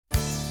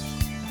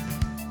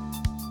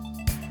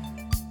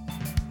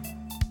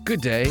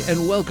Good day,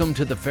 and welcome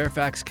to the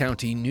Fairfax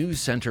County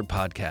News Center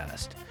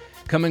podcast.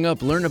 Coming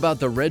up, learn about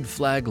the Red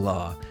Flag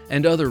Law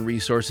and other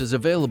resources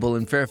available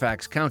in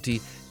Fairfax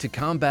County to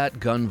combat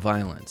gun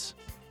violence.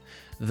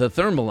 The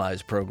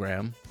Thermalize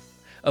program,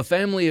 a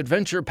family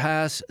adventure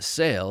pass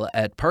sale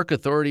at Park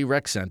Authority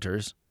rec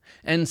centers,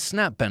 and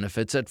SNAP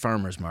benefits at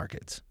farmers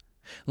markets.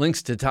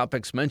 Links to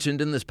topics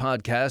mentioned in this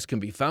podcast can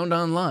be found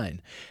online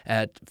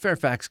at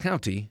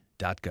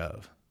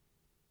fairfaxcounty.gov.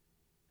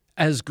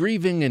 As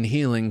grieving and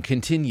healing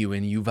continue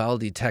in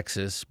Uvalde,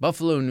 Texas,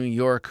 Buffalo, New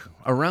York,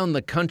 around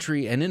the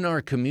country, and in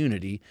our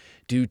community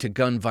due to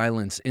gun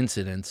violence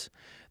incidents,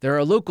 there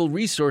are local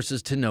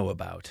resources to know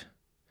about.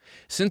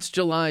 Since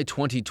July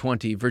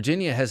 2020,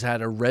 Virginia has had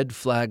a red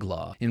flag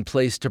law in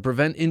place to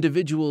prevent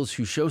individuals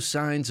who show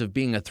signs of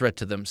being a threat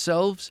to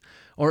themselves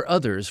or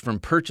others from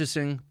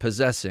purchasing,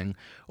 possessing,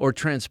 or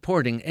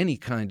transporting any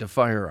kind of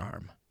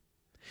firearm.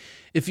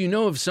 If you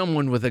know of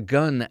someone with a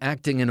gun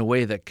acting in a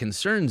way that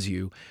concerns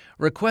you,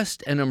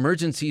 request an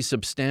emergency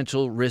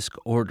substantial risk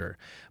order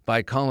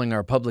by calling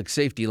our public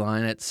safety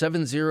line at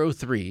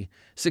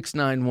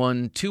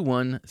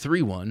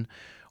 703-691-2131,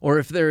 or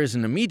if there is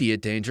an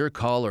immediate danger,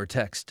 call or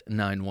text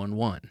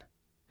 911.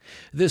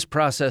 This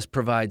process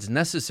provides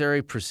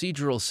necessary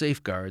procedural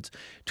safeguards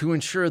to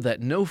ensure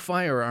that no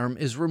firearm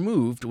is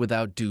removed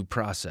without due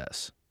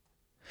process.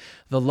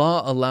 The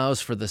law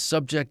allows for the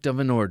subject of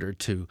an order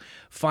to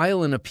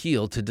file an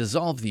appeal to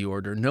dissolve the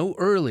order no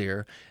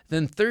earlier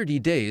than 30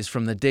 days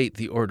from the date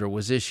the order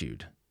was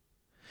issued.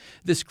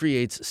 This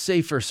creates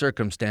safer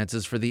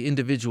circumstances for the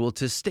individual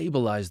to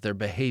stabilize their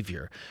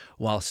behavior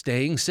while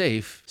staying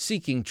safe,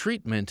 seeking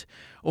treatment,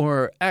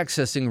 or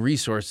accessing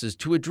resources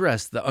to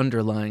address the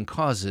underlying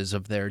causes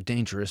of their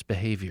dangerous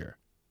behavior.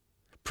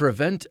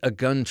 Prevent a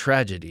gun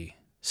tragedy.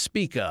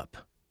 Speak up.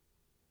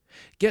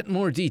 Get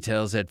more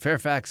details at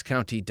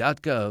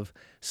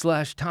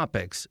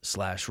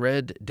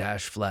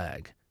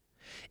fairfaxcounty.gov/topics/red-flag.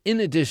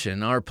 In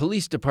addition, our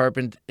police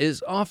department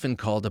is often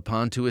called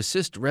upon to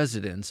assist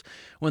residents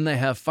when they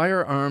have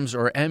firearms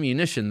or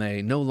ammunition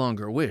they no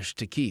longer wish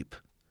to keep.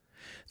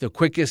 The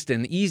quickest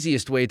and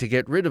easiest way to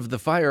get rid of the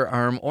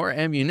firearm or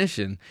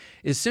ammunition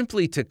is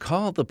simply to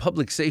call the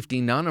public safety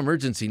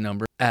non-emergency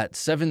number at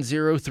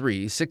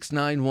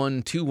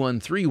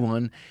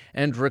 703-691-2131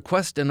 and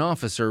request an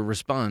officer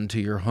respond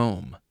to your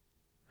home.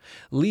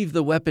 Leave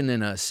the weapon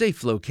in a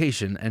safe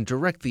location and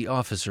direct the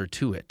officer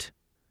to it.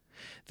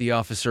 The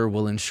officer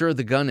will ensure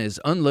the gun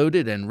is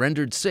unloaded and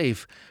rendered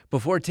safe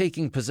before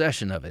taking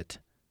possession of it.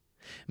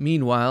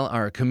 Meanwhile,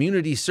 our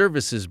Community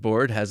Services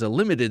Board has a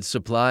limited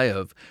supply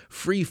of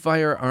free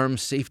firearm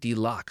safety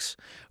locks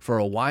for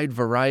a wide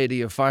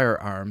variety of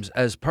firearms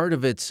as part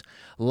of its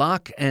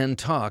Lock and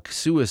Talk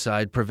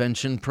suicide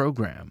prevention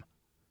program.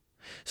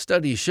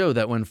 Studies show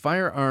that when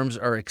firearms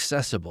are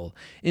accessible,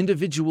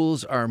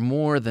 individuals are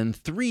more than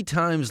 3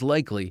 times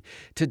likely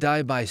to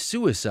die by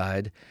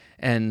suicide,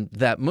 and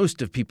that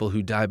most of people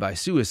who die by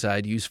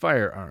suicide use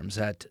firearms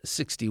at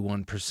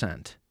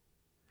 61%.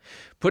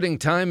 Putting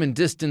time and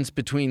distance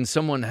between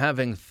someone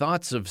having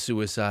thoughts of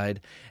suicide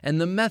and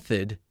the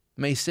method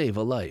may save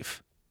a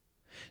life.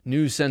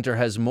 News Center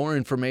has more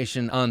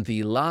information on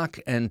the Lock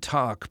and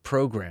Talk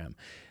program,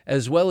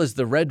 as well as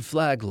the Red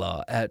Flag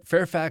Law at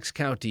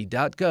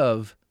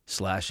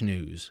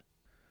fairfaxcounty.gov/news.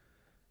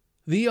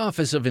 The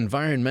Office of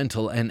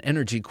Environmental and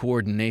Energy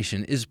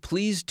Coordination is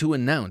pleased to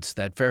announce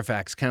that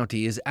Fairfax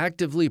County is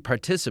actively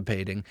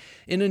participating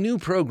in a new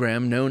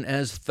program known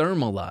as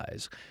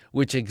Thermalize,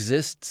 which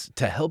exists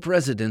to help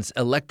residents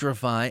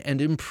electrify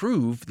and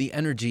improve the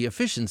energy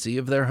efficiency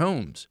of their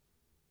homes.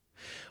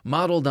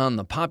 Modeled on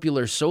the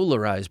popular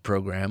Solarize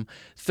program,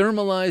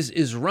 Thermalize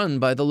is run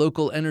by the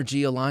local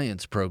Energy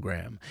Alliance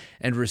program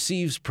and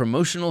receives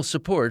promotional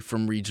support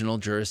from regional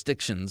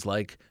jurisdictions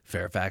like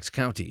Fairfax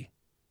County.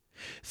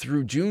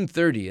 Through June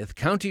 30th,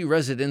 county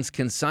residents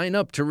can sign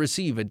up to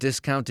receive a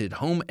discounted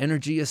home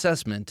energy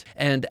assessment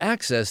and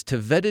access to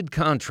vetted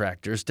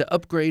contractors to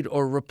upgrade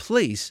or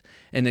replace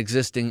an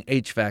existing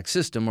HVAC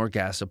system or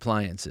gas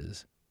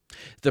appliances.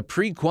 The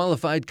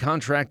pre-qualified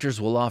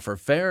contractors will offer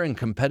fair and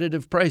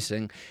competitive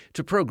pricing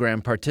to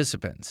program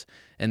participants,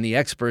 and the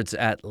experts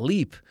at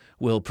LEAP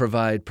will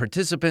provide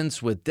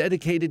participants with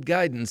dedicated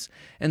guidance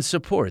and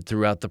support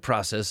throughout the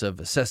process of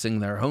assessing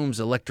their home's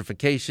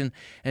electrification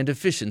and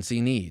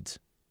efficiency needs.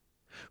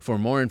 For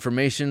more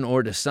information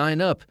or to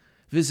sign up,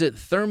 visit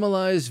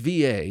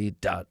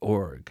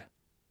thermalizeva.org.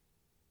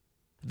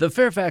 The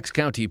Fairfax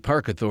County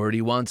Park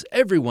Authority wants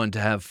everyone to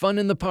have fun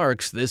in the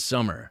parks this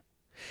summer.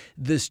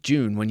 This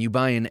June, when you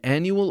buy an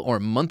annual or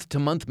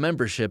month-to-month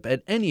membership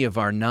at any of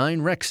our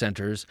 9 rec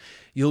centers,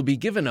 you'll be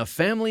given a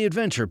family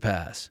adventure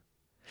pass.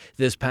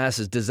 This pass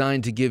is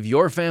designed to give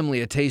your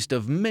family a taste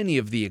of many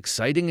of the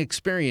exciting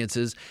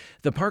experiences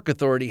the Park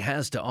Authority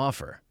has to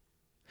offer.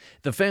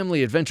 The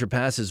Family Adventure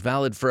Pass is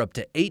valid for up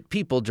to 8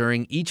 people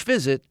during each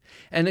visit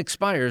and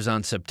expires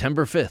on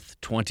September 5th,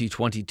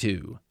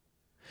 2022.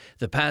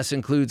 The pass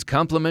includes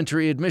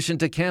complimentary admission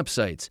to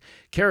campsites,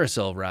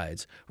 carousel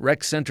rides,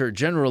 rec center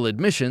general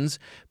admissions,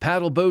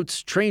 paddle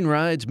boats, train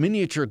rides,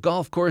 miniature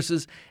golf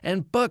courses,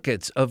 and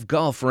buckets of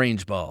golf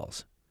range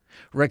balls.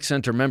 Rec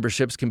Center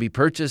memberships can be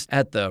purchased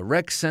at the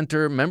Rec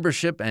Center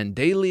Membership and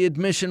Daily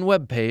Admission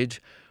webpage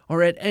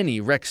or at any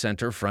Rec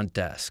Center front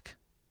desk.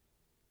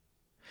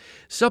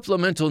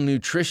 Supplemental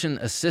Nutrition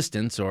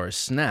Assistance, or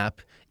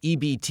SNAP,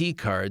 EBT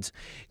cards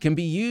can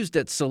be used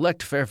at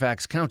select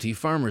Fairfax County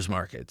farmers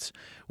markets,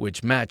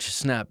 which match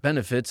SNAP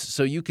benefits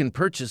so you can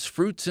purchase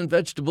fruits and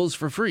vegetables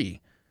for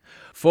free.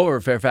 4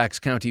 Fairfax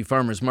County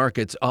farmers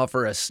markets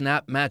offer a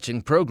SNAP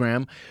matching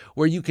program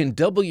where you can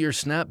double your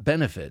SNAP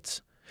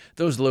benefits.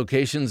 Those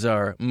locations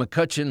are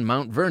McCutcheon,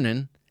 Mount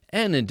Vernon,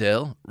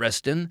 Annandale,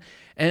 Reston,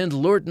 and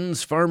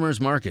Lorton's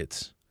Farmers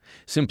Markets.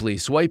 Simply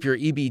swipe your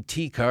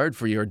EBT card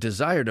for your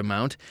desired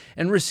amount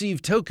and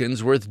receive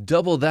tokens worth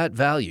double that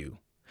value.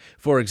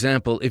 For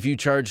example, if you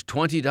charge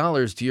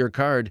 $20 to your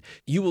card,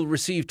 you will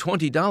receive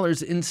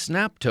 $20 in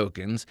SNAP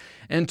tokens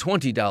and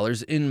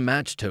 $20 in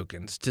match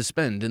tokens to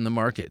spend in the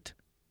market.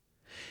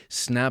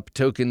 SNAP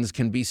tokens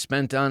can be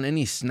spent on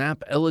any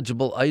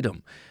SNAP-eligible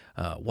item,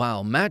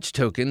 while match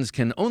tokens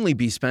can only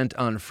be spent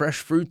on fresh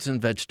fruits and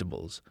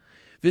vegetables.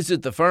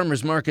 Visit the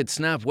Farmers Market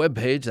SNAP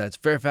webpage, that's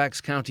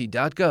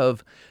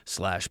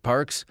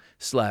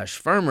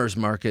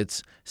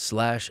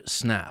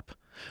fairfaxcounty.gov/parks/farmersmarkets/SNAP,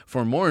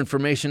 for more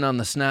information on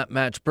the SNAP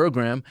Match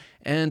program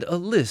and a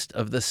list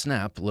of the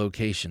SNAP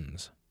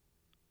locations.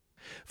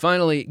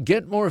 Finally,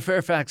 get more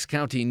Fairfax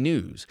County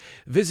news.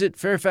 Visit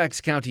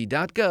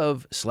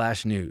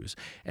fairfaxcounty.gov/news.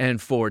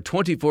 And for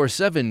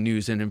 24/7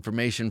 news and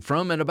information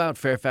from and about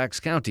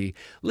Fairfax County,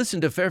 listen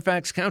to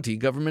Fairfax County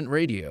Government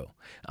Radio,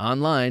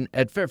 online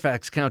at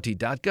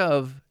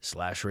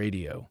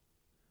fairfaxcounty.gov/radio.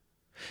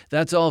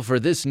 That's all for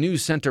this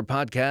News Center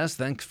podcast.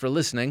 Thanks for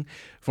listening.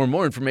 For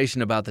more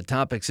information about the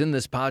topics in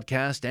this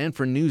podcast and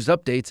for news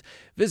updates,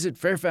 visit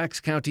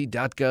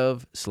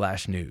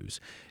fairfaxcounty.gov/news.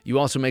 You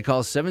also may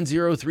call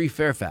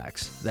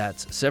 703-FAIRFAX.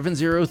 That's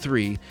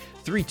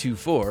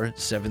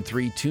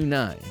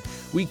 703-324-7329.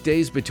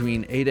 Weekdays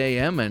between 8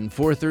 a.m. and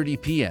 4:30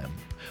 p.m.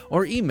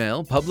 Or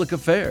email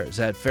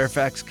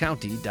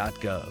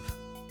publicaffairs@fairfaxcounty.gov.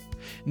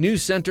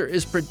 News Center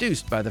is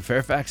produced by the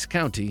Fairfax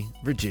County,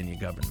 Virginia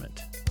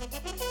government.